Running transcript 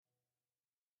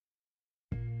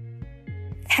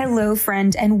Hello,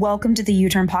 friend, and welcome to the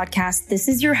U-Turn Podcast. This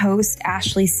is your host,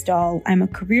 Ashley Stahl. I'm a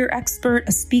career expert,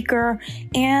 a speaker,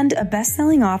 and a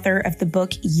best-selling author of the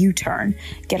book U-Turn.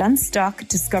 Get unstuck,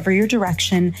 discover your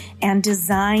direction, and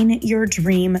design your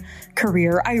dream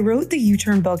career. I wrote the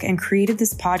U-Turn book and created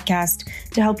this podcast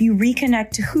to help you reconnect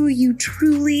to who you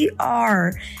truly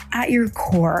are at your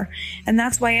core. And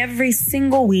that's why every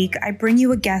single week I bring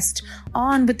you a guest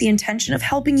on with the intention of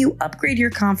helping you upgrade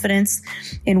your confidence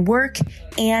in work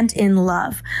and in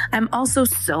love. I'm also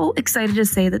so excited to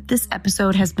say that this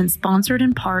episode has been sponsored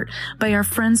in part by our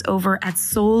friends over at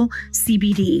Soul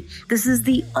CBD. This is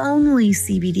the only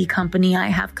CBD company I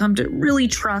have come to really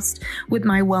trust with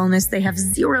my wellness. They have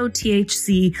 0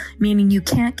 THC, meaning you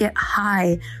can't get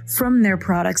high from their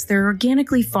products. They're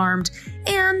organically farmed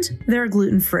and they're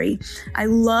gluten-free. I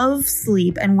love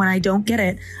sleep, and when I don't get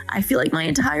it, I feel like my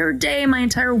entire day, my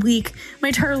entire week, my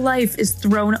entire life is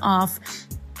thrown off.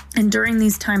 And during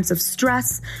these times of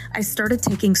stress, I started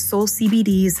taking Soul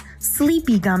CBD's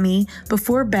Sleepy Gummy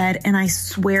before bed, and I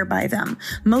swear by them.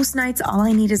 Most nights, all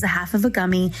I need is a half of a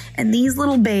gummy, and these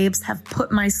little babes have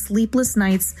put my sleepless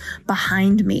nights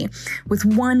behind me with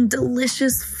one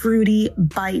delicious fruity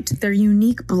bite. Their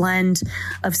unique blend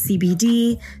of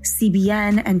CBD,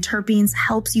 CBN, and terpenes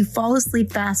helps you fall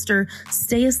asleep faster,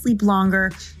 stay asleep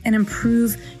longer, and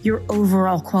improve your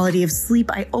overall quality of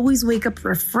sleep. I always wake up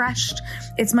refreshed.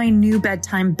 It's my new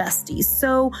bedtime bestie.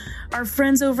 So our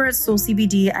friends over at Soul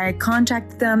CBD, I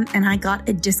contacted them and I got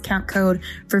a discount code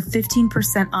for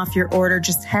 15% off your order.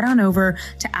 Just head on over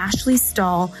to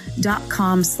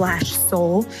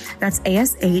ashleystahl.com/soul. That's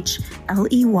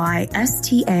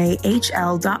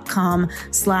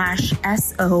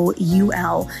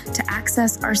ASHLEYSTAHL.com/SOUL to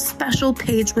access our special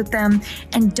page with them.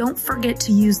 And don't forget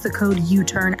to use the code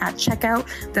U-Turn at checkout.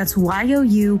 That's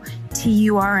YOUTURN.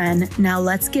 Now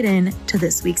let's get into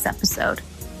this week's episode.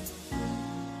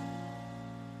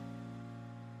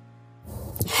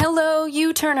 Hello,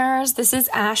 U-Turners. This is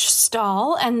Ash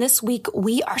Stahl, and this week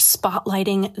we are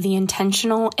spotlighting the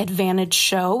Intentional Advantage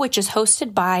Show, which is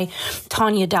hosted by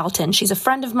Tanya, Dalton. She's a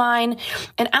friend of mine,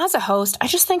 and as a host, I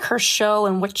just think her show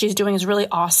and what she's doing is really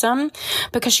awesome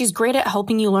because she's great at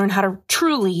helping you learn how to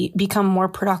truly become more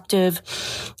productive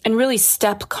and really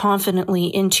step confidently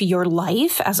into your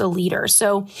life as a leader.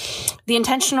 So the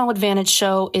Intentional Advantage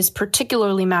Show is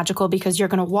particularly magical because you're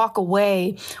going to walk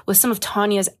away with some of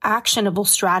Tanya's actionable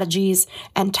strategies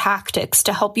and tactics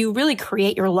to help you really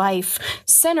create your life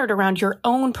centered around your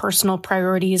own personal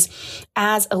priorities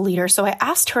as a leader. So I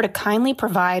asked her to kindly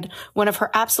provide one of her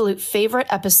absolute favorite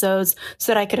episodes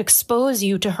so that I could expose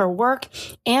you to her work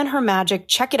and her magic.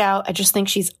 Check it out. I just think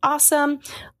she's awesome.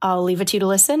 I'll leave it to you to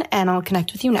listen, and I'll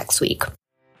connect with you next week.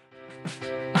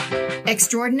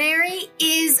 Extraordinary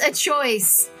is a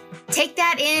choice. Take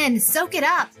that in, soak it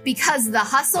up, because the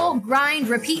hustle, grind,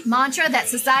 repeat mantra that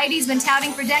society's been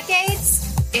touting for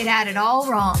decades, it had it all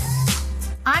wrong.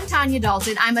 I'm Tanya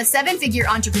Dalton. I'm a 7-figure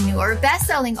entrepreneur,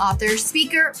 best-selling author,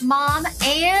 speaker, mom,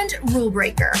 and rule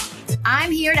breaker.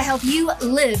 I'm here to help you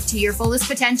live to your fullest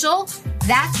potential.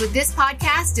 That's what this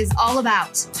podcast is all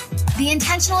about. The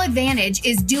Intentional Advantage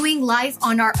is doing life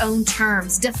on our own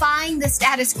terms, defying the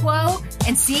status quo,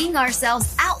 and seeing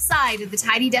ourselves outside of the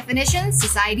tidy definitions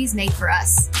society's made for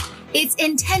us. It's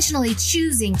intentionally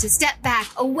choosing to step back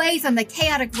away from the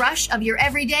chaotic rush of your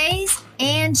everydays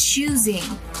and choosing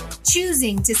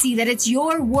to see that it's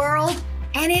your world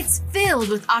and it's filled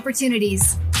with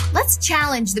opportunities. Let's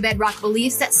challenge the bedrock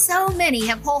beliefs that so many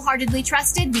have wholeheartedly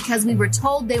trusted because we were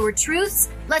told they were truths.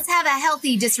 Let's have a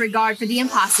healthy disregard for the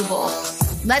impossible.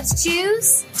 Let's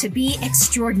choose to be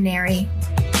extraordinary.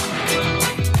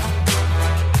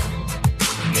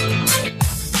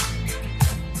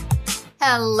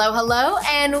 Hello,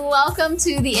 and welcome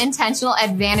to the Intentional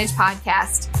Advantage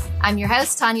Podcast. I'm your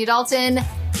host, Tanya Dalton.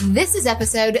 This is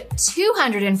episode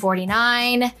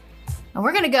 249. And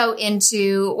we're going to go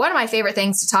into one of my favorite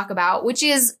things to talk about, which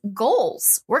is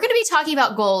goals. We're going to be talking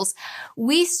about goals.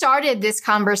 We started this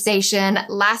conversation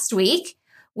last week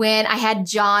when I had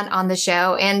John on the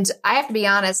show. And I have to be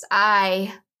honest,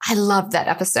 I loved that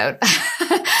episode.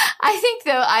 I think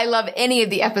though I love any of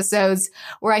the episodes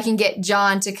where I can get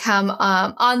John to come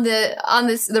on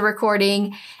the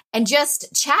recording and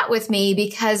just chat with me,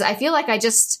 because I feel like I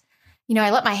just,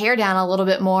 I let my hair down a little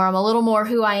bit more. I'm a little more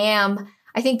who I am.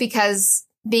 I think because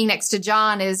being next to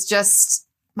John is just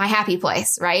my happy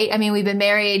place, right? I mean, we've been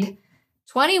married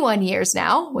 21 years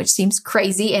now, which seems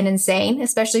crazy and insane,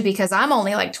 especially because I'm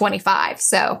only like 25.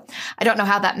 So I don't know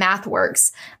how that math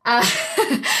works.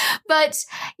 But,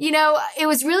 it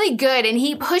was really good. And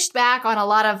he pushed back on a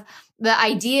lot of the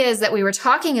ideas that we were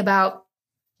talking about.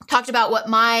 talked about what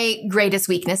my greatest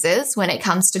weakness is when it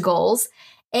comes to goals.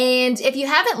 And if you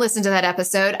haven't listened to that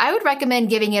episode, I would recommend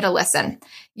giving it a listen.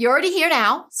 You're already here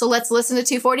now, so let's listen to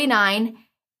 249.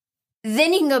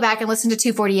 Then you can go back and listen to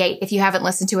 248 if you haven't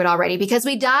listened to it already, because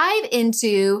we dive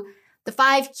into the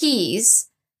 5 keys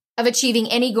of achieving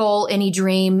any goal, any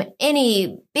dream,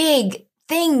 any big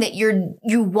thing that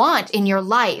you want in your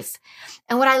life.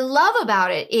 And what I love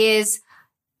about it is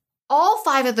all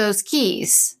 5 of those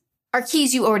keys are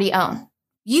keys you already own.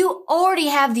 You already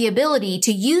have the ability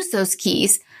to use those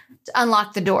keys to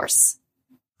unlock the doors.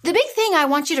 The big thing I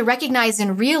want you to recognize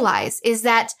and realize is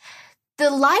that the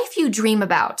life you dream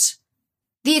about,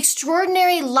 the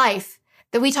extraordinary life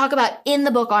that we talk about in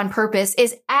the book On Purpose,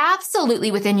 is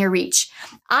absolutely within your reach.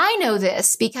 I know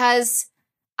this because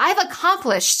I've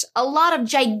accomplished a lot of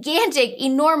gigantic,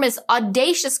 enormous,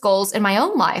 audacious goals in my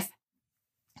own life.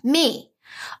 Me,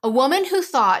 a woman who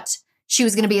thought she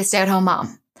was going to be a stay-at-home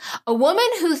mom. A woman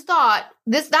who thought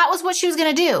that was what she was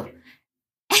going to do.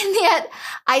 And yet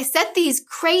I set these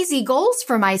crazy goals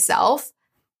for myself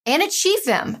and achieved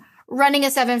them, running a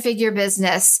 7-figure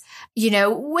business,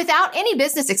 without any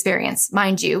business experience,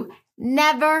 mind you.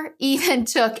 Never even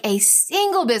took a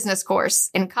single business course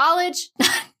in college,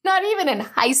 not even in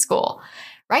high school,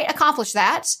 right? Accomplished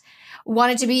that.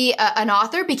 Wanted to be an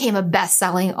author, became a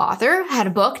best-selling author, had a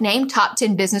book named Top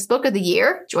 10 Business Book of the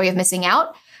Year, Joy of Missing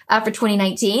Out, for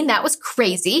 2019. That was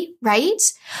crazy, right?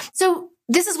 So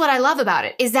this is what I love about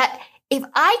it, is that if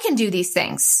I can do these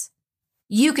things,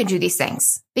 you can do these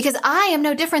things, because I am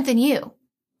no different than you.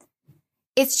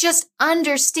 It's just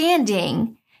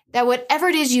understanding that whatever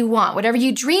it is you want, whatever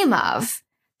you dream of,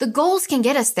 the goals can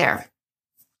get us there.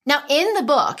 Now, in the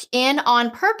book, in On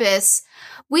Purpose,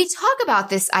 we talk about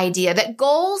this idea that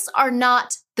goals are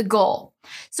not the goal.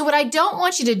 So what I don't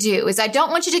want you to do is I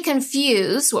don't want you to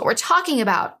confuse what we're talking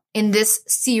about in this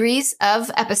series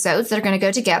of episodes that are going to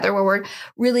go together, where we're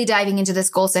really diving into this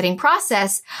goal setting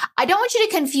process. I don't want you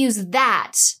to confuse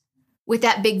that with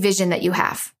that big vision that you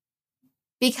have,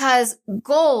 because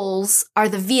goals are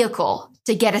the vehicle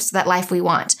to get us to that life we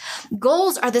want.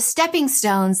 Goals are the stepping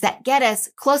stones that get us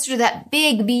closer to that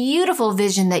big, beautiful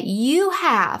vision that you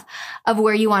have of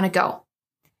where you want to go.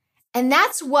 And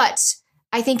that's what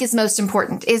I think is most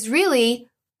important, is really,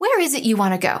 where is it you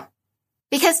want to go?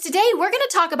 Because today we're going to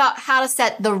talk about how to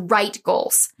set the right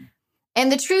goals.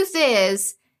 And the truth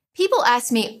is, people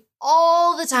ask me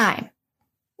all the time,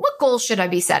 what goals should I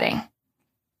be setting?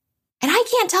 And I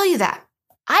can't tell you that.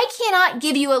 I cannot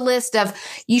give you a list of,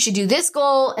 you should do this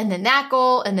goal and then that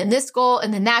goal and then this goal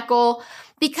and then that goal,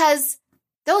 because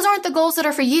those aren't the goals that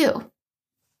are for you.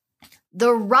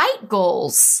 The right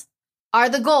goals are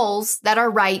the goals that are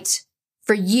right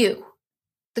for you.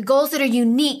 The goals that are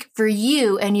unique for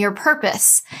you and your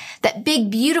purpose. That big,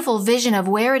 beautiful vision of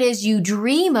where it is you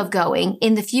dream of going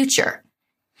in the future.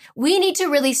 We need to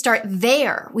really start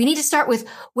there. We need to start with,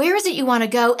 where is it you want to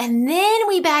go? And then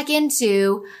we back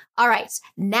into, all right,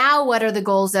 now what are the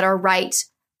goals that are right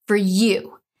for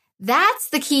you? That's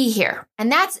the key here.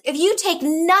 And that's, if you take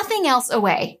nothing else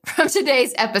away from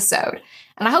today's episode,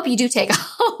 and I hope you do take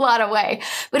a lot away,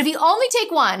 but if you only take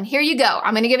one, here you go.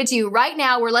 I'm going to give it to you right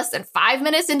now. We're less than 5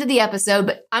 minutes into the episode,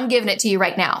 but I'm giving it to you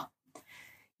right now.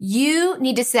 You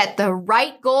need to set the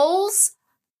right goals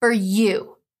for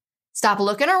you. Stop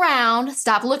looking around.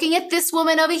 Stop looking at this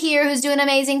woman over here who's doing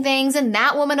amazing things, and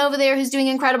that woman over there who's doing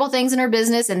incredible things in her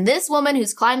business, and this woman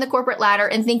who's climbed the corporate ladder,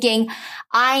 and thinking,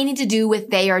 I need to do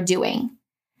what they are doing.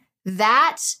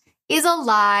 That is a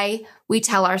lie we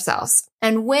tell ourselves.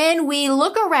 And when we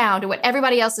look around at what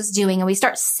everybody else is doing and we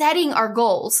start setting our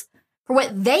goals for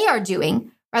what they are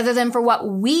doing rather than for what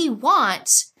we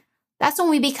want, that's when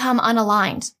we become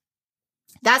unaligned.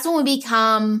 That's when we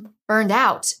become burned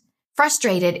out,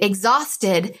 frustrated,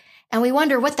 exhausted, and we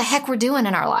wonder what the heck we're doing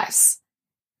in our lives.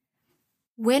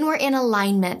 When we're in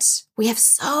alignment, we have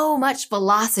so much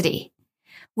velocity.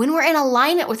 When we're in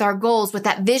alignment with our goals, with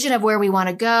that vision of where we want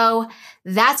to go,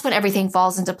 that's when everything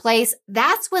falls into place.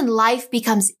 That's when life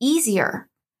becomes easier.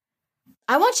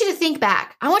 I want you to think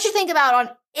back. I want you to think about on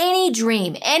any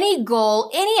dream, any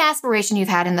goal, any aspiration you've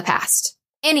had in the past,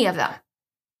 any of them.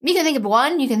 You can think of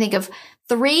 1, you can think of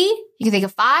 3, you can think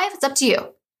of 5. It's up to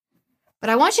you. But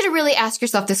I want you to really ask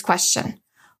yourself this question.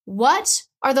 What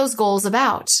are those goals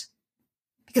about?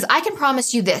 Because I can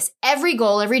promise you this, every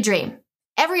goal, every dream,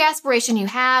 every aspiration you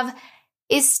have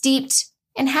is steeped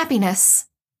in happiness.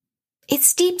 It's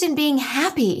steeped in being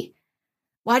happy.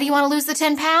 Why do you want to lose the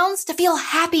 10 pounds? To feel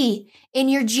happy in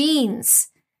your jeans,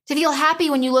 to feel happy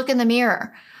when you look in the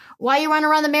mirror. Why you want to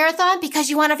run the marathon? Because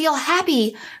you want to feel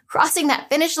happy crossing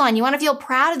that finish line. You want to feel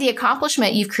proud of the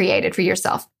accomplishment you've created for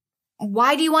yourself.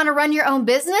 Why do you want to run your own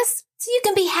business? So you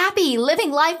can be happy, living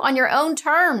life on your own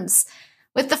terms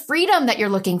with the freedom that you're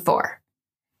looking for.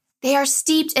 They are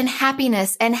steeped in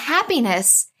happiness, and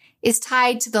happiness is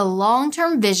tied to the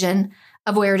long-term vision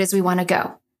of where it is we want to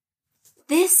go.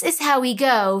 This is how we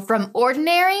go from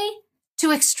ordinary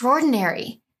to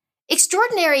extraordinary.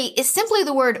 Extraordinary is simply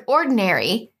the word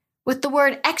ordinary with the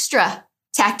word extra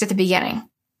tacked at the beginning.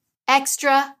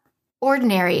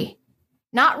 Extraordinary.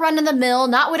 Not run of the mill,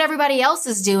 not what everybody else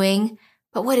is doing,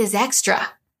 but what is extra,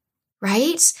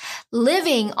 right?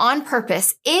 Living on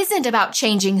purpose isn't about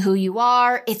changing who you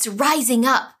are. It's rising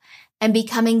up and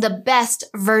becoming the best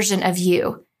version of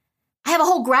you. I have a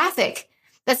whole graphic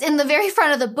that's in the very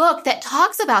front of the book that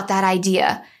talks about that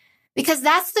idea, because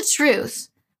that's the truth.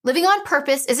 Living on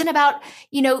purpose isn't about,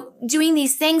 doing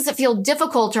these things that feel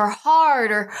difficult or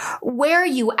hard or wear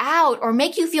you out or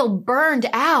make you feel burned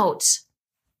out.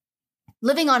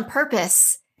 Living on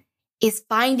purpose is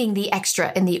finding the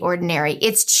extra in the ordinary.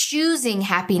 It's choosing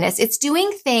happiness. It's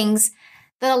doing things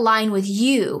that align with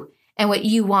you and what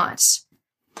you want.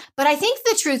 But I think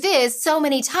the truth is, so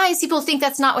many times people think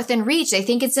that's not within reach. They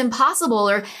think it's impossible,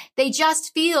 or they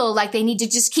just feel like they need to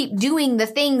just keep doing the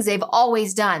things they've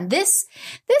always done. This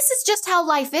is just how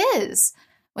life is.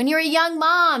 When you're a young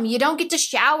mom, you don't get to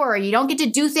shower. You don't get to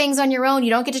do things on your own. You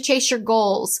don't get to chase your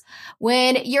goals.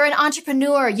 When you're an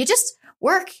entrepreneur, you just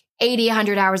work 80,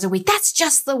 100 hours a week. That's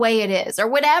just the way it is. Or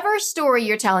whatever story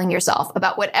you're telling yourself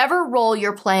about whatever role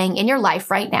you're playing in your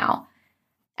life right now.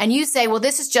 And you say, well,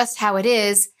 this is just how it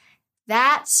is.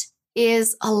 That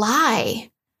is a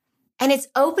lie. And it's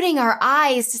opening our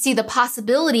eyes to see the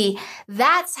possibility.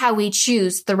 That's how we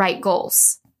choose the right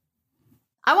goals.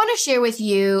 I want to share with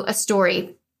you a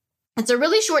story. It's a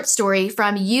really short story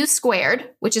from U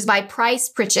Squared, which is by Price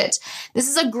Pritchett.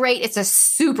 It's a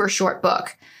super short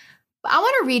book. But I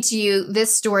want to read to you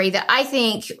this story that I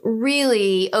think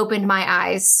really opened my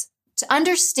eyes to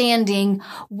understanding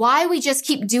why we just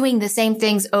keep doing the same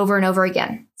things over and over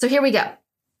again. So here we go.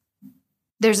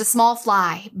 There's a small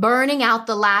fly burning out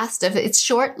the last of its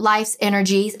short life's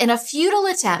energies in a futile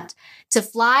attempt to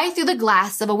fly through the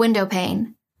glass of a window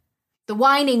pane. The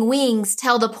whining wings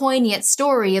tell the poignant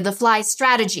story of the fly's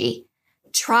strategy.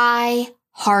 Try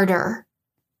harder.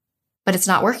 But it's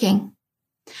not working.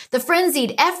 The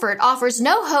frenzied effort offers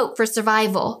no hope for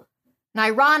survival. And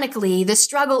ironically, the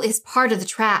struggle is part of the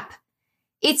trap.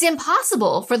 It's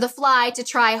impossible for the fly to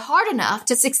try hard enough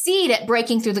to succeed at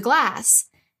breaking through the glass.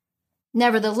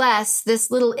 Nevertheless, this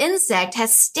little insect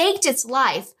has staked its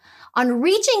life on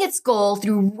reaching its goal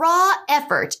through raw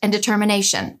effort and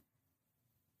determination.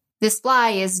 This fly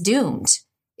is doomed.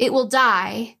 It will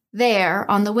die there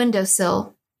on the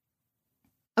windowsill.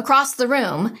 Across the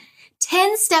room,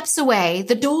 10 steps away,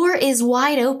 the door is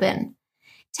wide open.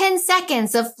 10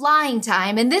 seconds of flying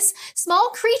time, and this small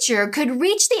creature could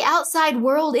reach the outside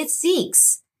world it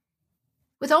seeks.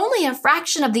 With only a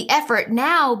fraction of the effort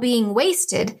now being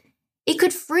wasted, it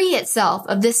could free itself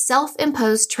of this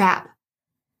self-imposed trap.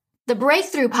 The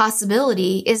breakthrough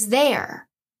possibility is there.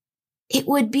 It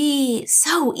would be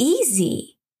so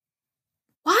easy.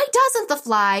 Why doesn't the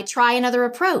fly try another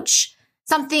approach,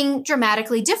 something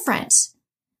dramatically different?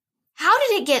 How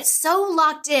did it get so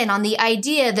locked in on the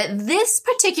idea that this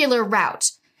particular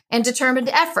route and determined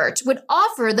effort would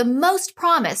offer the most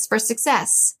promise for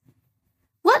success?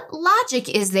 What logic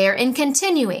is there in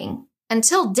continuing,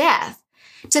 until death,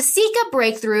 to seek a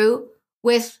breakthrough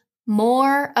with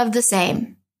more of the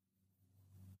same?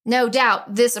 No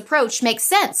doubt this approach makes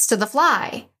sense to the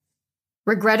fly.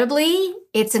 Regrettably,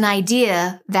 it's an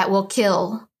idea that will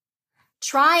kill.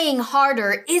 Trying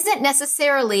harder isn't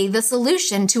necessarily the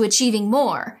solution to achieving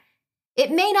more.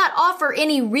 It may not offer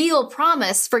any real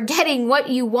promise for getting what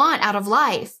you want out of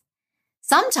life.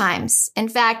 Sometimes, in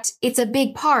fact, it's a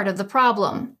big part of the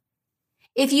problem.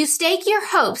 If you stake your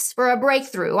hopes for a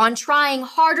breakthrough on trying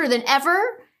harder than ever,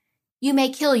 you may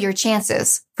kill your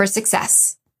chances for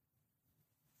success.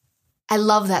 I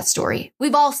love that story.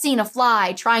 We've all seen a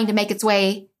fly trying to make its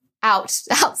way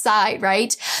outside,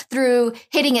 right? Through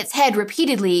hitting its head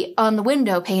repeatedly on the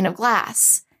window pane of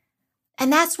glass.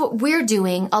 And that's what we're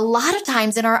doing a lot of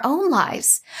times in our own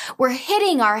lives. We're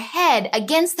hitting our head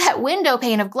against that window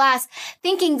pane of glass,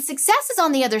 thinking success is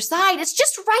on the other side. It's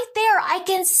just right there. I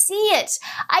can see it.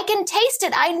 I can taste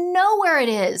it. I know where it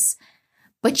is.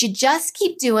 But you just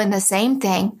keep doing the same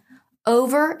thing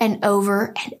over and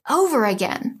over and over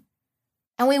again.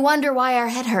 And we wonder why our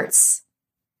head hurts.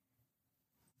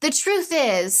 The truth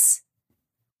is,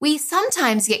 we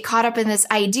sometimes get caught up in this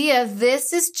idea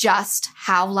this is just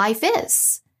how life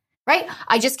is, right?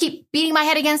 I just keep beating my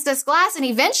head against this glass and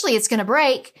eventually it's going to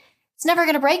break. It's never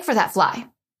going to break for that fly.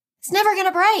 It's never going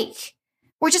to break.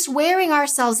 We're just wearing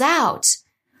ourselves out.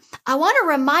 I want to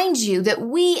remind you that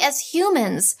we as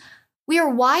humans, we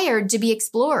are wired to be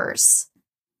explorers.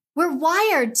 We're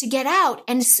wired to get out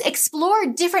and explore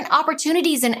different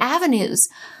opportunities and avenues.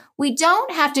 We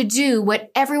don't have to do what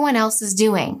everyone else is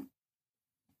doing.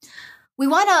 We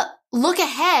want to look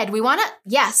ahead. We want to,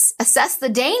 yes, assess the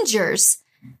dangers.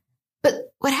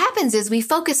 But what happens is we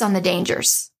focus on the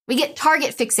dangers. We get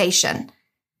target fixation.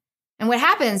 And what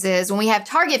happens is when we have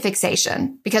target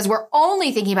fixation, because we're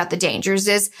only thinking about the dangers,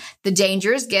 is the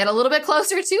dangers get a little bit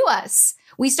closer to us.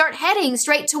 We start heading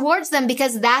straight towards them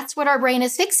because that's what our brain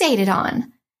is fixated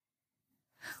on.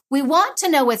 We want to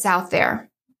know what's out there,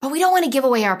 but we don't want to give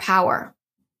away our power.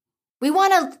 We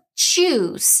want to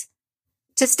choose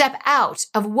to step out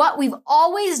of what we've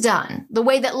always done, the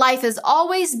way that life has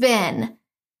always been,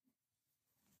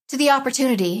 to the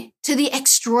opportunity, to the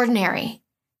extraordinary,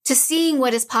 to seeing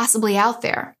what is possibly out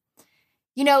there.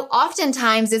 You know,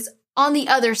 oftentimes it's on the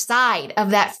other side of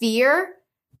that fear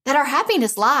that our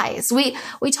happiness lies. We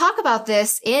talk about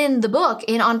this in the book,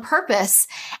 in On Purpose,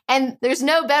 and there's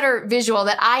no better visual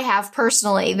that I have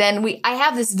personally than I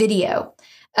have this video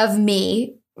of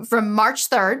me from March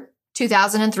 3rd,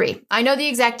 2003. I know the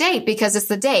exact date because it's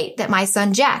the date that my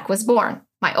son Jack was born,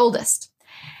 my oldest.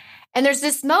 And there's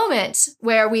this moment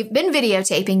where we've been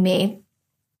videotaping me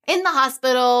in the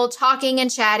hospital, talking and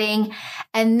chatting.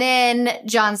 And then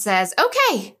John says,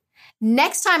 okay,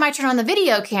 next time I turn on the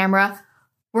video camera,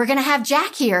 we're going to have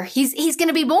Jack here. He's going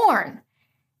to be born.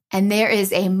 And there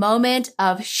is a moment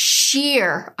of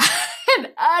sheer and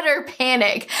utter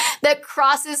panic that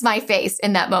crosses my face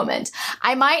in that moment.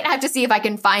 I might have to see if I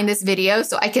can find this video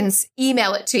so I can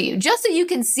email it to you, just so you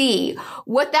can see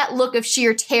what that look of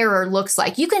sheer terror looks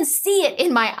like. You can see it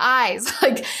in my eyes.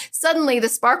 Like suddenly the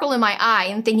sparkle in my eye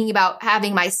and thinking about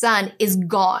having my son is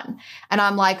gone. And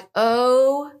I'm like,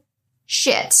 oh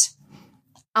shit,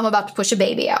 I'm about to push a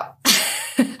baby out.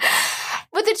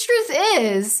 But the truth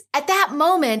is, at that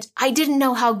moment, I didn't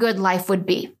know how good life would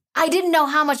be. I didn't know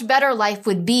how much better life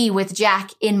would be with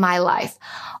Jack in my life.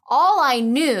 All I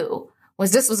knew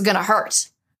was this was going to hurt.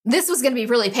 This was going to be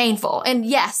really painful. And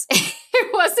yes,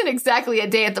 it wasn't exactly a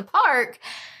day at the park,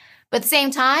 but at the same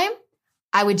time,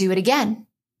 I would do it again.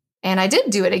 And I did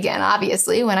do it again,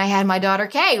 obviously, when I had my daughter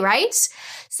Kay, right?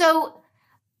 So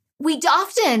we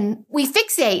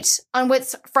fixate on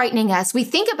what's frightening us. We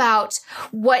think about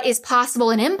what is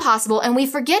possible and impossible, and we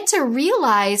forget to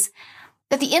realize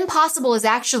that the impossible is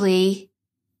actually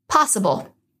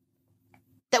possible.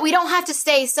 That we don't have to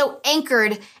stay so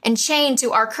anchored and chained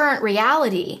to our current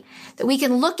reality, that we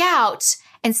can look out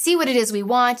and see what it is we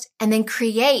want and then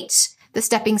create the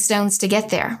stepping stones to get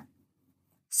there.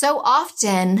 So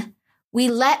often, we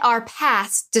let our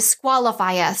past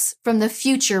disqualify us from the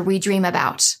future we dream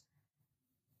about.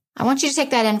 I want you to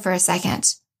take that in for a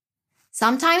second.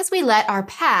 Sometimes we let our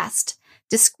past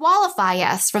disqualify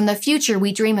us from the future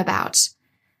we dream about.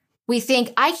 We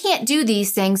think, I can't do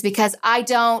these things because I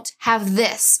don't have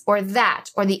this or that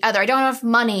or the other. I don't have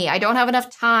money. I don't have enough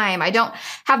time. I don't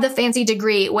have the fancy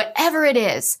degree, whatever it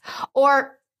is.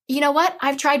 Or, you know what?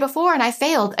 I've tried before and I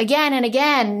failed again and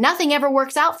again. Nothing ever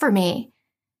works out for me.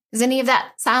 Does any of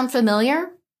that sound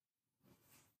familiar?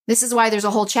 This is why there's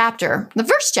a whole chapter, the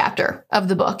first chapter of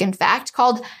the book, in fact,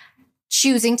 called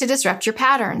Choosing to Disrupt Your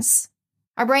Patterns.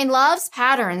 Our brain loves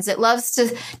patterns. It loves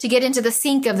to get into the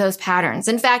sink of those patterns.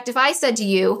 In fact, if I said to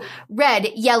you, red,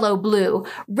 yellow, blue,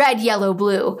 red, yellow,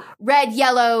 blue, red,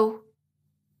 yellow,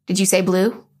 did you say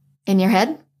blue in your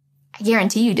head? I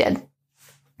guarantee you did.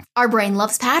 Our brain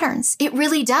loves patterns. It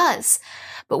really does.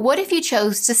 But what if you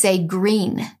chose to say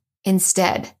green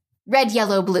instead? Red,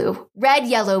 yellow, blue, red,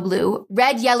 yellow, blue,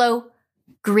 red, yellow,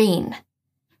 green.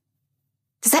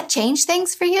 Does that change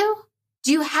things for you?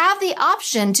 Do you have the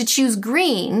option to choose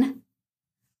green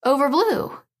over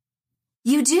blue?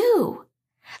 You do.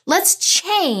 Let's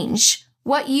change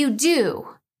what you do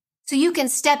so you can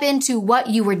step into what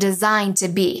you were designed to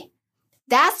be.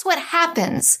 That's what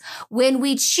happens when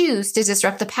we choose to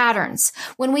disrupt the patterns,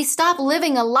 when we stop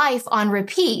living a life on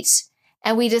repeat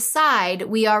and we decide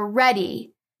we are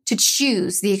ready to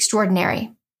choose the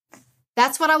extraordinary.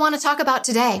 That's what I want to talk about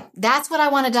today. That's what I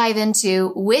want to dive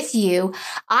into with you.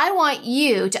 I want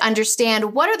you to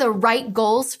understand what are the right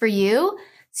goals for you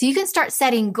so you can start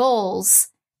setting goals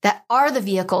that are the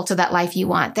vehicle to that life you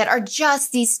want, that are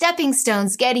just these stepping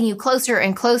stones getting you closer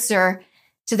and closer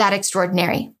to that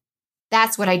extraordinary.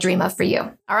 That's what I dream of for you.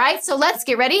 All right, so let's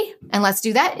get ready and let's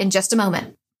do that in just a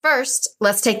moment. First,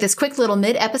 let's take this quick little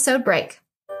mid-episode break.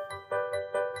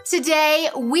 Today,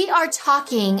 we are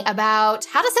talking about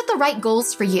how to set the right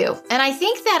goals for you. And I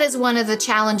think that is one of the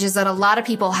challenges that a lot of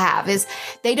people have is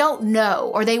they don't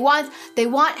know, or they want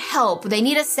help. They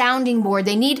need a sounding board.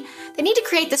 They need to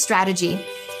create the strategy.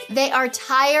 They are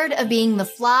tired of being the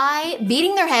fly,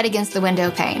 beating their head against the window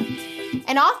pane.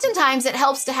 And oftentimes it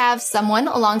helps to have someone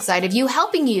alongside of you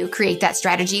helping you create that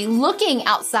strategy, looking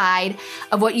outside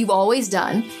of what you've always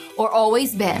done or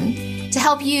always been to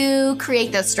help you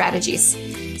create those strategies.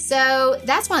 So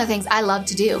that's one of the things I love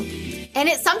to do. And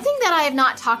it's something that I have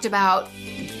not talked about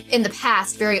in the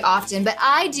past very often, but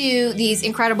I do these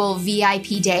incredible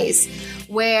VIP days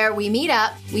where we meet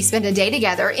up, we spend a day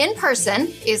together. In person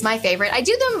is my favorite. I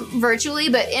do them virtually,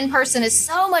 but in person is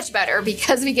so much better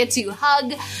because we get to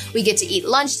hug, we get to eat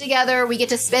lunch together, we get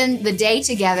to spend the day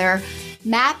together,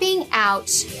 mapping out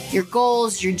your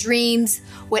goals, your dreams,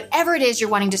 whatever it is you're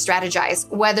wanting to strategize,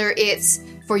 whether it's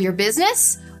for your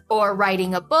business or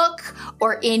writing a book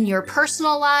or in your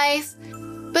personal life.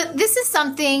 But this is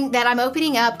something that I'm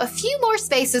opening up a few more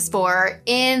spaces for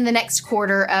in the next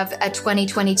quarter of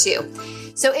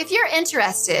 2022. So if you're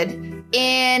interested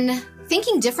in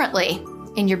thinking differently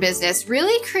in your business,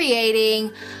 really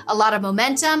creating a lot of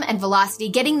momentum and velocity,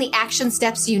 getting the action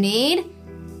steps you need,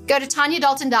 go to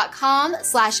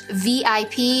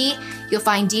tanyadalton.com/VIP. You'll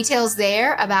find details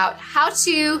there about how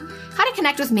to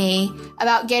connect with me,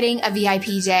 about getting a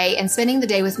VIP day and spending the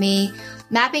day with me,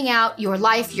 mapping out your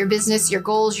life, your business, your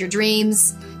goals, your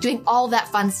dreams, doing all that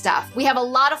fun stuff. We have a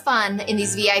lot of fun in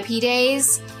these VIP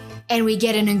days, and we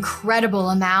get an incredible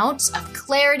amount of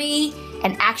clarity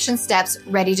and action steps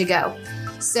ready to go.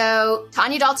 So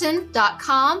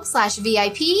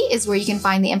tanyadalton.com/VIP is where you can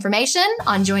find the information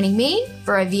on joining me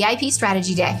for a VIP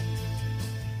strategy day.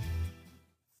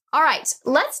 All right,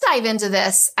 let's dive into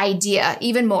this idea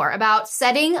even more about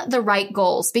setting the right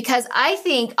goals, because I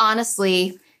think,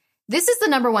 honestly, this is the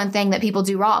number one thing that people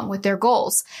do wrong with their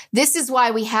goals. This is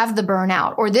why we have the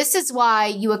burnout, or this is why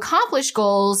you accomplish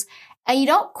goals and you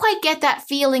don't quite get that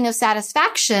feeling of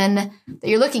satisfaction that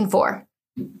you're looking for.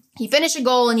 You finish a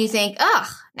goal and you think,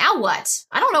 now what?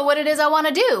 I don't know what it is I want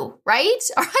to do, right?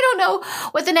 Or I don't know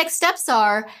what the next steps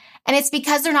are. And it's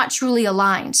because they're not truly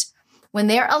aligned. When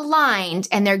they're aligned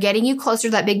and they're getting you closer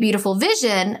to that big, beautiful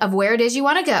vision of where it is you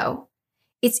want to go,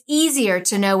 it's easier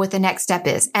to know what the next step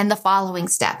is and the following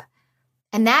step.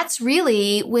 And that's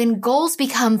really when goals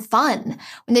become fun,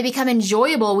 when they become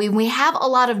enjoyable, when we have a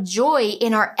lot of joy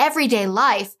in our everyday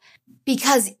life,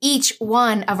 because each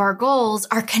one of our goals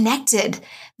are connected,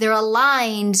 they're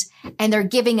aligned, and they're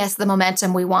giving us the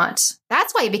momentum we want.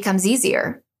 That's why it becomes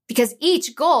easier, because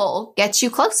each goal gets you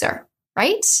closer,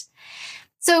 right?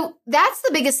 So that's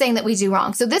the biggest thing that we do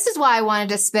wrong. So this is why I wanted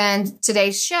to spend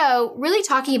today's show really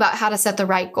talking about how to set the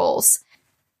right goals.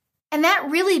 And that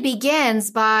really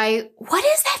begins by, what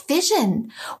is that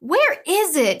vision? Where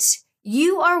is it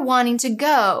you are wanting to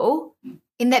go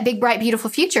in that big, bright, beautiful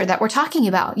future that we're talking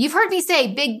about? You've heard me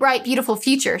say big, bright, beautiful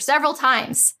future several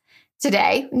times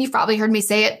today, and you've probably heard me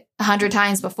say it 100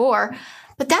 times before,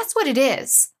 but that's what it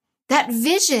is. That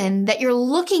vision that you're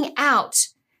looking out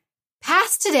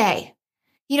past today.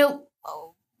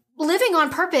 Living on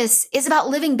purpose is about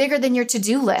living bigger than your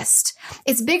to-do list.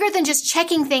 It's bigger than just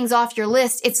checking things off your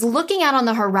list. It's looking out on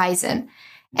the horizon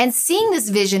and seeing this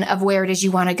vision of where it is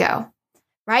you want to go,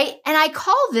 right? And I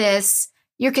call this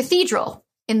your cathedral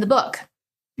in the book,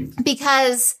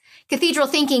 because cathedral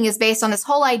thinking is based on this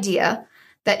whole idea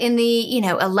that in the,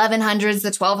 1100s, the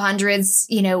 1200s,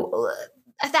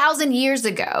 1,000 years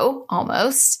ago,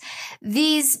 almost,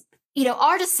 these,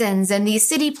 artisans and these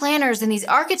city planners and these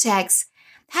architects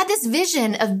had this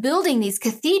vision of building these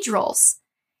cathedrals.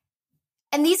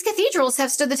 And these cathedrals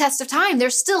have stood the test of time. They're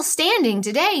still standing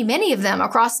today, many of them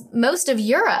across most of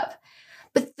Europe.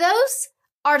 But those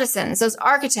artisans, those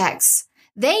architects,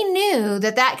 they knew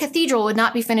that that cathedral would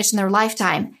not be finished in their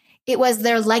lifetime. It was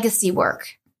their legacy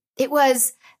work. It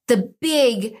was the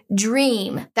big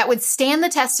dream that would stand the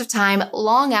test of time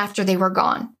long after they were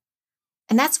gone.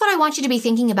 And that's what I want you to be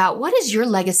thinking about. What is your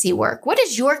legacy work? What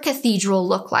does your cathedral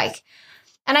look like?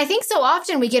 And I think so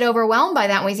often we get overwhelmed by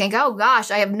that and we think, oh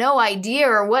gosh, I have no idea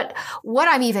or what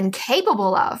I'm even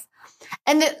capable of.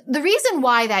 And the reason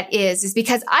why that is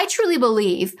because I truly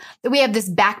believe that we have this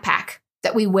backpack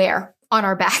that we wear on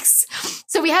our backs.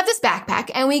 So we have this backpack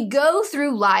and we go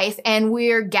through life and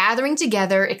we're gathering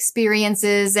together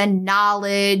experiences and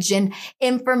knowledge and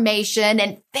information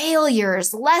and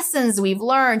failures, lessons we've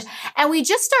learned, and we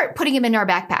just start putting them in our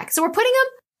backpack. So we're putting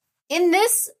them in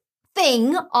this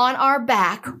thing on our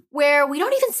back where we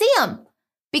don't even see them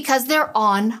because they're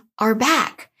on our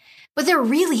back. But they're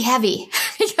really heavy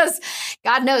because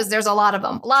God knows there's a lot of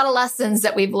them, a lot of lessons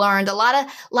that we've learned, a lot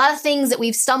of things that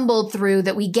we've stumbled through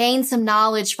that we gained some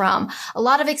knowledge from, a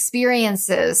lot of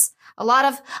experiences, a lot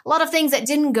of things that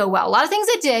didn't go well, a lot of things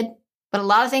that did, but a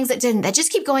lot of things that didn't, that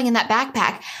just keep going in that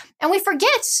backpack. And we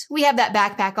forget we have that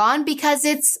backpack on because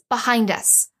it's behind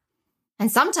us. And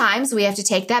sometimes we have to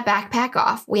take that backpack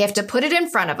off. We have to put it in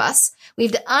front of us. We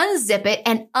have to unzip it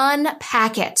and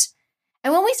unpack it.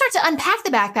 And when we start to unpack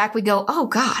the backpack, we go, oh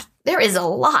God, there is a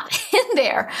lot in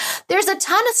there. There's a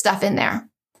ton of stuff in there.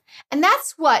 And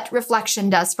that's what reflection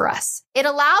does for us. It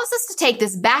allows us to take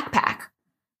this backpack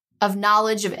of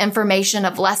knowledge, of information,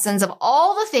 of lessons, of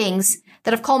all the things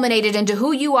that have culminated into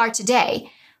who you are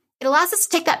today. It allows us to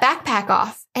take that backpack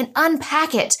off and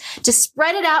unpack it, to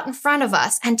spread it out in front of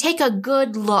us and take a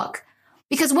good look.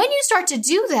 Because when you start to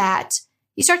do that,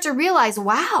 you start to realize,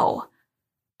 wow,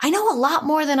 I know a lot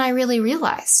more than I really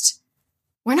realized.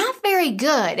 We're not very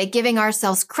good at giving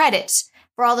ourselves credit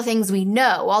for all the things we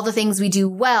know, all the things we do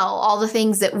well, all the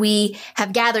things that we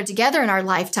have gathered together in our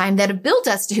lifetime that have built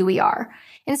us to who we are.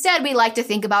 Instead, we like to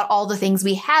think about all the things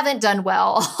we haven't done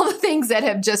well, all the things that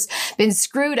have just been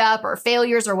screwed up or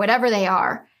failures or whatever they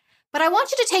are. But I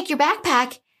want you to take your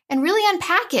backpack and really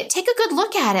unpack it. Take a good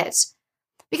look at it.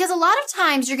 Because a lot of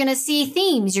times you're going to see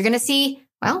themes. You're going to see,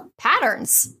 well,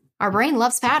 patterns. Our brain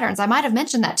loves patterns. I might have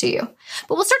mentioned that to you.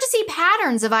 But we'll start to see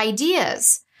patterns of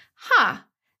ideas.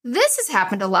 This has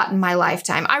happened a lot in my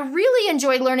lifetime. I really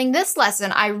enjoyed learning this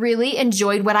lesson. I really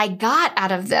enjoyed what I got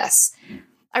out of this.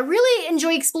 I really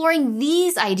enjoy exploring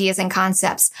these ideas and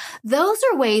concepts. Those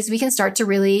are ways we can start to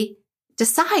really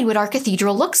decide what our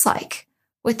cathedral looks like,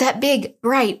 what that big,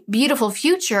 bright, beautiful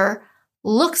future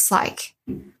looks like.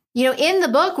 You know, in the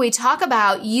book, we talk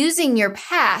about using your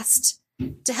past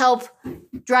to help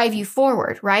drive you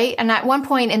forward, right? And at one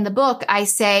point in the book, I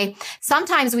say,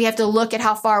 sometimes we have to look at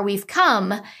how far we've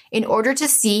come in order to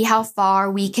see how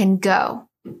far we can go.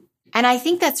 And I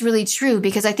think that's really true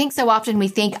because I think so often we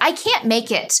think, I can't make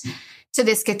it to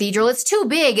this cathedral. It's too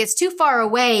big. It's too far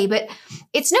away. But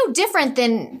it's no different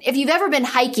than if you've ever been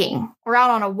hiking or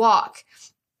out on a walk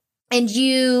and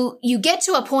you get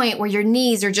to a point where your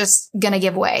knees are just going to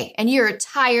give way and you're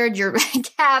tired, your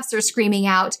calves are screaming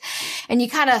out and you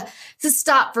kind of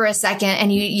stop for a second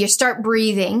and you start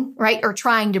breathing, right? Or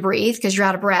trying to breathe because you're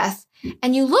out of breath.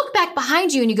 And you look back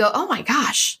behind you and you go, oh my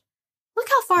gosh, look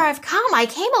how far I've come. I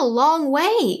came a long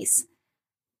ways.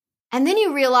 And then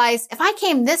you realize if I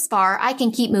came this far, I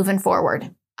can keep moving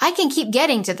forward. I can keep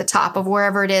getting to the top of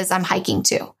wherever it is I'm hiking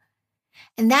to.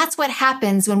 And that's what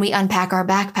happens when we unpack our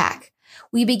backpack.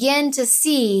 We begin to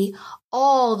see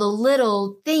all the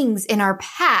little things in our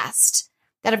past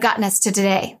that have gotten us to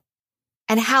today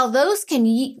and how those can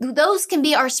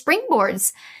be our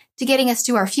springboards to getting us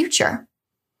to our future.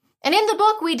 And in the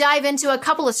book, we dive into a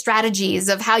couple of strategies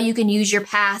of how you can use your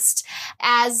past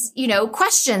as,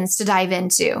 questions to dive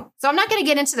into. So I'm not going to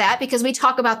get into that because we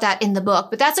talk about that in the book,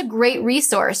 but that's a great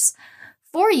resource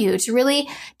for you to really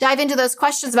dive into those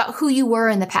questions about who you were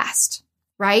in the past,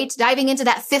 right? Diving into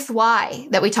that fifth why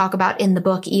that we talk about in the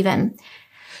book even.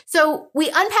 So we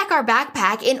unpack our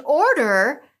backpack in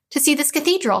order to see this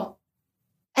cathedral.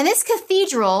 And this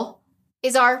cathedral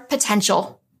is our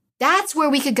potential. That's where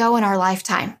we could go in our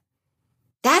lifetime.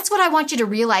 That's what I want you to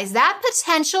realize. That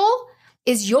potential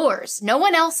is yours, no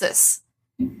one else's.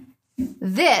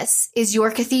 This is your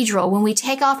cathedral. When we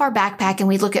take off our backpack and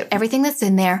we look at everything that's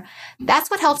in there, that's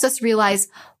what helps us realize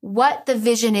what the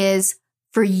vision is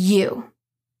for you.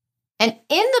 And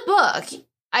in the book,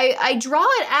 I draw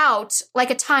it out like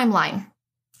a timeline.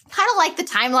 Kind of like the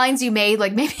timelines you made,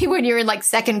 like maybe when you're in like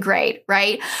second grade,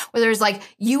 right? Where there's like,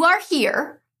 you are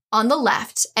here on the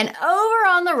left and over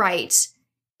on the right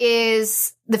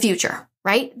is the future,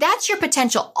 right? That's your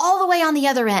potential. All the way on the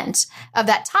other end of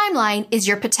that timeline is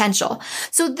your potential.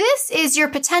 So this is your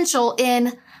potential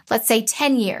in, let's say,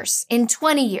 10 years, in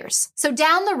 20 years. So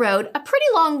down the road, a pretty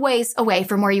long ways away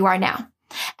from where you are now.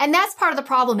 And that's part of the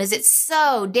problem is it's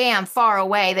so damn far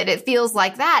away that it feels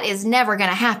like that is never going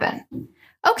to happen.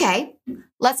 Okay,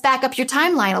 let's back up your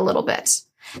timeline a little bit.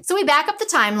 So we back up the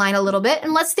timeline a little bit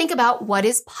and let's think about what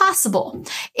is possible.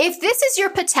 If this is your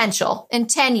potential in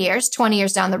 10 years, 20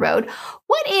 years down the road,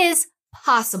 what is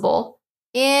possible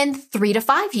in 3 to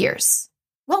 5 years?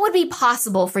 What would be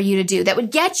possible for you to do that would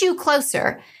get you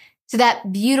closer to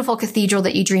that beautiful cathedral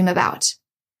that you dream about?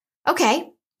 Okay,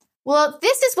 well, if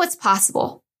this is what's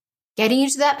possible, getting you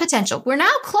to that potential, we're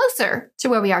now closer to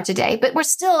where we are today, but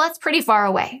that's pretty far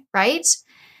away, right?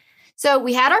 So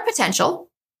we had our potential.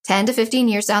 10 to 15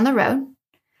 years down the road.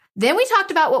 Then we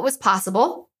talked about what was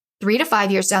possible, 3 to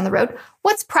 5 years down the road.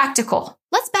 What's practical?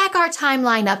 Let's back our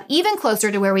timeline up even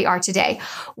closer to where we are today.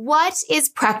 What is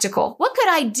practical? What could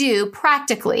I do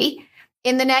practically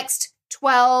in the next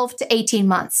 12 to 18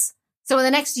 months? So in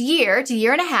the next year to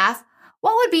year and a half,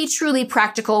 what would be truly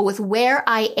practical with where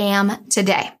I am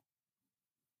today?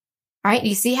 All right,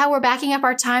 you see how we're backing up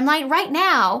our timeline? Right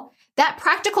now, that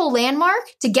practical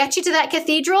landmark to get you to that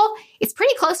cathedral, it's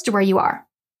pretty close to where you are,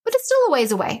 but it's still a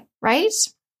ways away, right?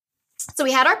 So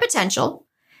we had our potential,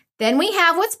 then we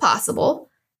have what's possible,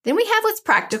 then we have what's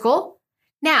practical.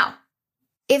 Now,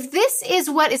 if this is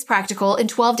what is practical in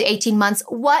 12 to 18 months,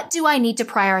 what do I need to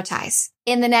prioritize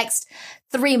in the next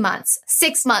 3 months,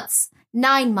 6 months,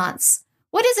 9 months?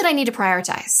 What is it I need to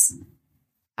prioritize?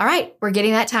 All right, we're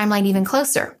getting that timeline even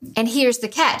closer. And here's the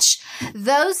catch.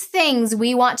 Those things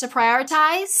we want to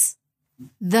prioritize,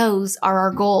 those are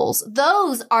our goals.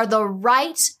 Those are the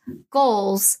right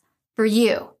goals for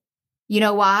you. You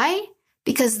know why?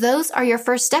 Because those are your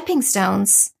first stepping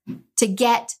stones to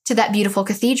get to that beautiful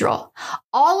cathedral.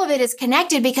 All of it is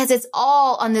connected because it's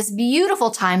all on this beautiful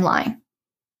timeline.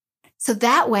 So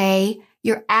that way,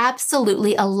 you're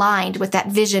absolutely aligned with that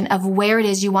vision of where it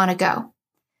is you want to go.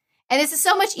 And this is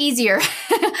so much easier,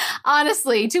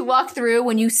 honestly, to walk through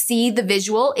when you see the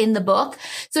visual in the book.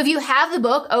 So if you have the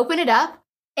book, open it up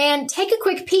and take a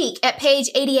quick peek at page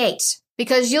 88,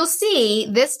 because you'll see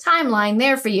this timeline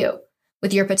there for you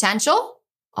with your potential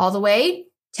all the way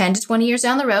 10 to 20 years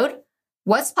down the road,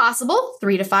 what's possible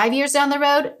 3 to 5 years down the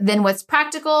road, then what's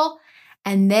practical,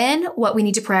 and then what we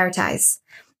need to prioritize.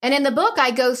 And in the book,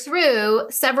 I go through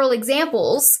several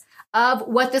examples of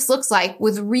what this looks like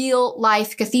with real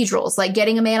life cathedrals, like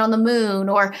getting a man on the moon,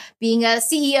 or being a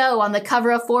CEO on the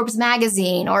cover of Forbes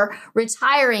magazine, or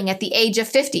retiring at the age of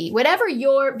 50. Whatever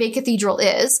your big cathedral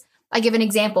is, I give an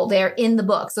example there in the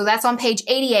book. So that's on page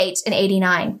 88 and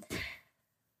 89.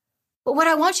 But what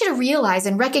I want you to realize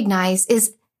and recognize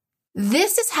is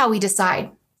this is how we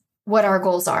decide what our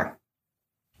goals are.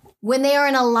 When they are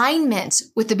in alignment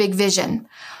with the big vision,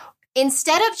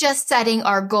 instead of just setting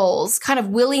our goals kind of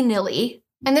willy-nilly,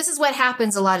 and this is what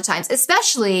happens a lot of times,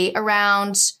 especially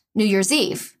around New Year's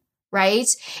Eve, right?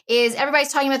 Is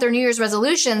everybody's talking about their New Year's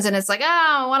resolutions, and it's like,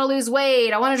 I want to lose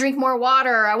weight. I want to drink more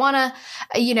water. I want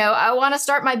to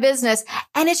start my business.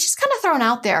 And it's just kind of thrown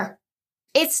out there.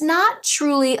 It's not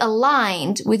truly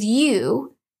aligned with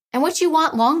you and what you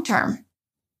want long-term.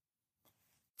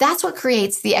 That's what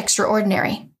creates the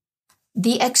extraordinary.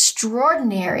 The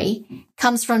extraordinary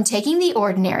comes from taking the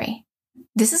ordinary.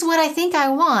 This is what I think I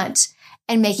want,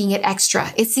 and making it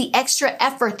extra. It's the extra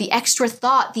effort, the extra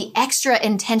thought, the extra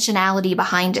intentionality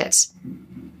behind it.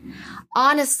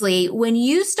 Honestly, when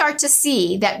you start to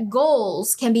see that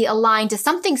goals can be aligned to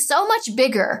something so much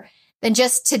bigger than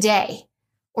just today,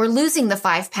 or losing the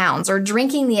 5 pounds, or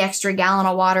drinking the extra gallon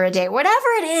of water a day, whatever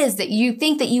it is that you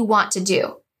think that you want to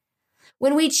do,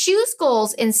 when we choose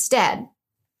goals instead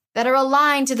that are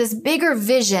aligned to this bigger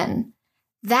vision,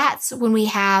 that's when we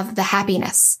have the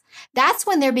happiness. That's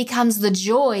when there becomes the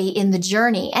joy in the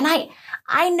journey. And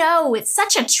I know it's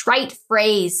such a trite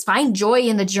phrase, find joy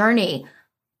in the journey.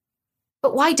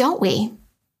 But why don't we?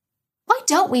 Why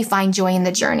don't we find joy in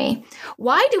the journey?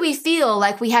 Why do we feel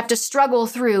like we have to struggle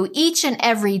through each and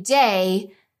every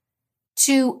day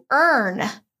to earn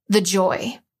the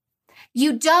joy?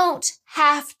 You don't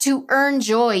have to earn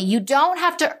joy. You don't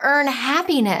have to earn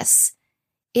happiness.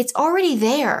 It's already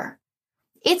there.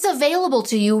 It's available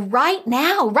to you right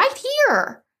now, right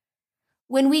here.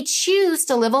 When we choose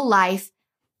to live a life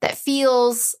that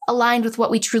feels aligned with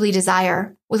what we truly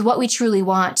desire, with what we truly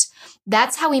want,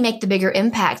 that's how we make the bigger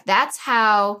impact. That's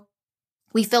how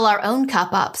we fill our own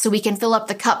cup up so we can fill up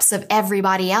the cups of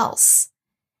everybody else.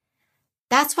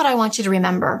 That's what I want you to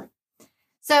remember.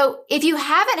 So if you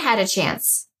haven't had a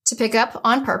chance to pick up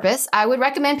On Purpose, I would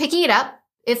recommend picking it up.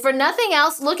 If for nothing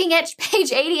else, looking at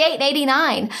page 88 and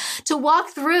 89 to walk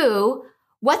through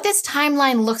what this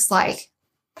timeline looks like.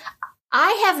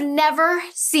 I have never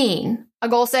seen a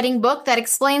goal setting book that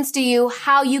explains to you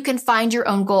how you can find your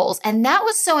own goals. And that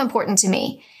was so important to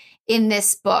me in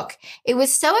this book. It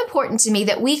was so important to me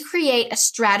that we create a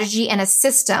strategy and a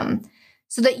system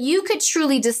so that you could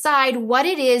truly decide what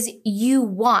it is you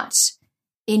want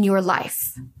in your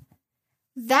life.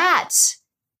 That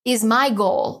is my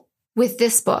goal with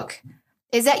this book,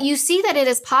 is that you see that it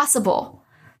is possible,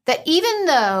 that even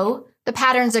though the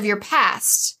patterns of your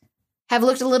past have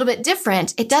looked a little bit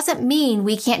different, it doesn't mean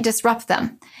we can't disrupt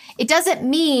them. It doesn't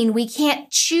mean we can't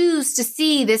choose to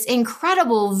see this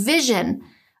incredible vision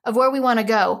of where we want to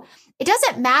go. It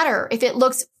doesn't matter if it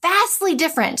looks vastly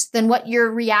different than what your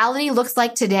reality looks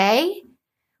like today.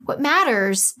 What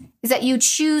matters is that you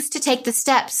choose to take the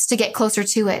steps to get closer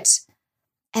to it.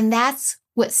 And that's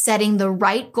what setting the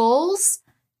right goals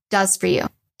does for you.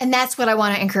 And that's what I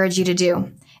want to encourage you to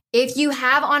do. If you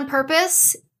have On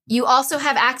Purpose, you also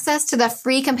have access to the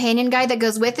free companion guide that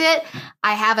goes with it.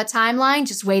 I have a timeline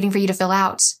just waiting for you to fill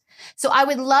out. So I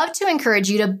would love to encourage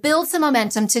you to build some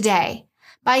momentum today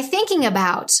by thinking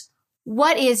about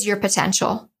what is your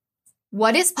potential,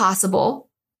 what is possible,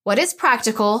 what is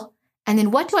practical, and then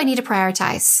what do I need to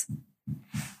prioritize?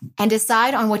 And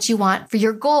decide on what you want for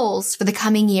your goals for the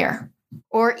coming year.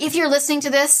 Or if you're listening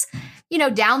to this,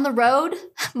 down the road,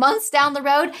 months down the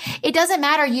road, it doesn't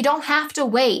matter. You don't have to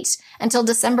wait until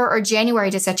December or January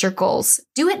to set your goals.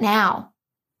 Do it now.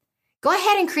 Go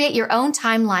ahead and create your own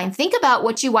timeline. Think about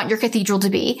what you want your cathedral to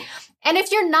be. And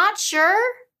if you're not sure,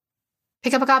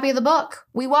 pick up a copy of the book.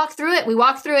 We walk through it. We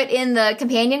walk through it in the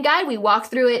companion guide. We walk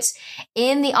through it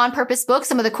in the On Purpose book,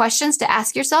 some of the questions to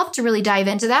ask yourself to really dive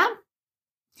into that.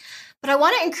 But I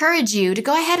want to encourage you to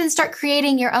go ahead and start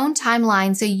creating your own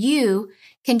timeline so you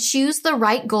can choose the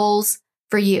right goals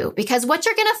for you. Because what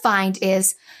you're going to find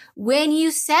is when you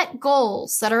set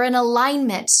goals that are in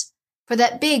alignment for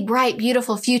that big, bright,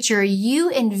 beautiful future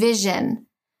you envision,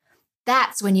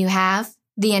 that's when you have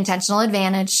the intentional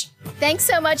advantage. Thanks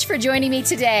so much for joining me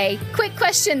today. Quick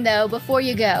question though, before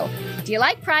you go. Do you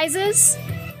like prizes?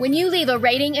 When you leave a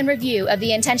rating and review of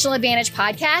the Intentional Advantage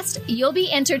podcast, you'll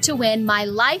be entered to win my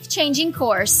life-changing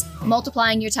course,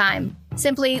 Multiplying Your Time.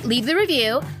 Simply leave the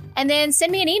review and then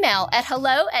send me an email at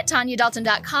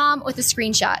hello@tanyadalton.com with a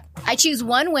screenshot. I choose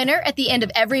one winner at the end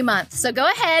of every month, so go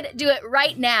ahead, do it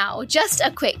right now. Just a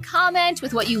quick comment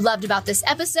with what you loved about this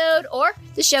episode or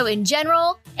the show in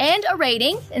general, and a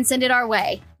rating, and send it our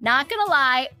way. Not gonna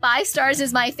lie, 5 stars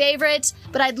is my favorite,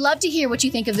 but I'd love to hear what you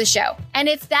think of the show. And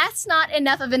if that's not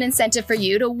enough of an incentive for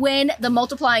you to win the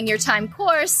Multiplying Your Time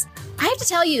course, I have to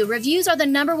tell you, reviews are the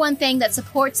number one thing that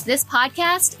supports this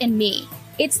podcast and me.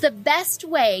 It's the best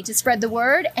way to spread the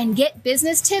word and get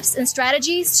business tips and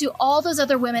strategies to all those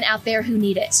other women out there who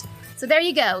need it. So there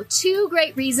you go. 2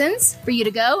 great reasons for you to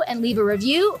go and leave a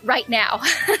review right now.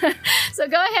 So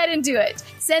go ahead and do it.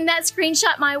 Send that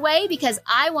screenshot my way because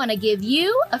I want to give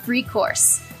you a free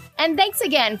course. And thanks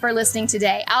again for listening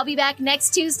today. I'll be back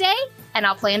next Tuesday and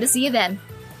I'll plan to see you then.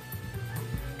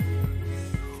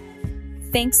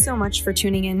 Thanks so much for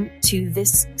tuning in to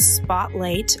this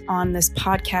spotlight on this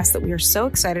podcast that we are so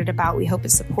excited about. We hope it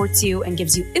supports you and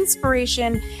gives you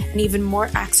inspiration and even more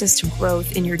access to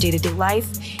growth in your day-to-day life.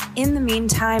 In the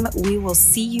meantime, we will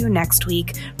see you next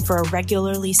week for a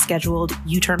regularly scheduled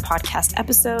U-Turn podcast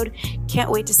episode.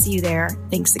 Can't wait to see you there.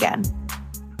 Thanks again.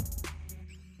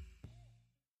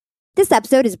 This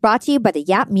episode is brought to you by the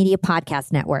Yap Media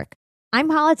Podcast Network. I'm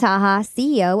Hala Taha,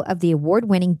 CEO of the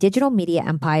award-winning digital media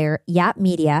empire, Yap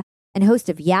Media, and host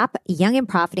of Yap Young and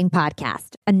Profiting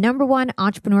Podcast, a #1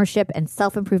 entrepreneurship and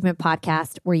self-improvement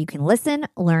podcast where you can listen,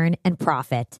 learn, and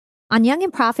profit. On Young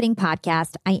and Profiting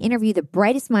Podcast, I interview the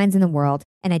brightest minds in the world,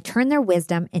 and I turn their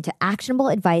wisdom into actionable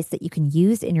advice that you can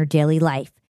use in your daily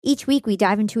life. Each week, we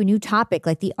dive into a new topic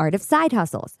like the art of side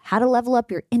hustles, how to level up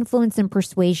your influence and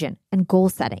persuasion, and goal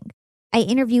setting. I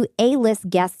interview A-list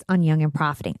guests on Young and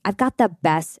Profiting. I've got the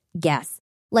best guests,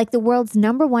 like the world's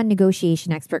 #1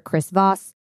 negotiation expert, Chris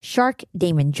Voss, Shark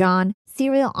Damon John,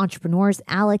 serial entrepreneurs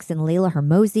Alex and Layla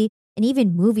Hermosi, and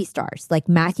even movie stars like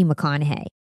Matthew McConaughey.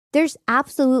 There's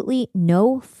absolutely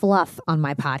no fluff on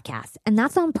my podcast, and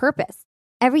that's on purpose.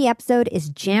 Every episode is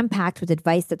jam-packed with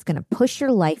advice that's going to push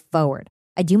your life forward.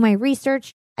 I do my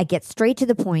research, I get straight to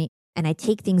the point, and I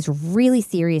take things really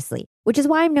seriously, which is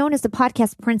why I'm known as the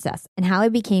podcast princess and how I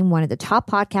became one of the top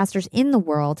podcasters in the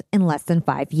world in less than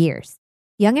 5 years.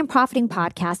 Young and Profiting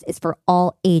Podcast is for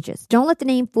all ages. Don't let the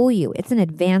name fool you. It's an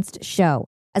advanced show.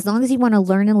 As long as you want to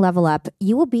learn and level up,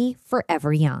 you will be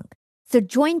forever young. So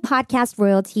join podcast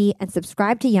royalty and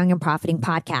subscribe to Young and Profiting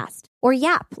Podcast, or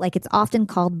YAP, like it's often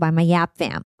called by my YAP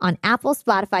fam, on Apple,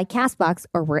 Spotify, CastBox,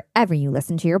 or wherever you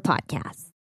listen to your podcasts.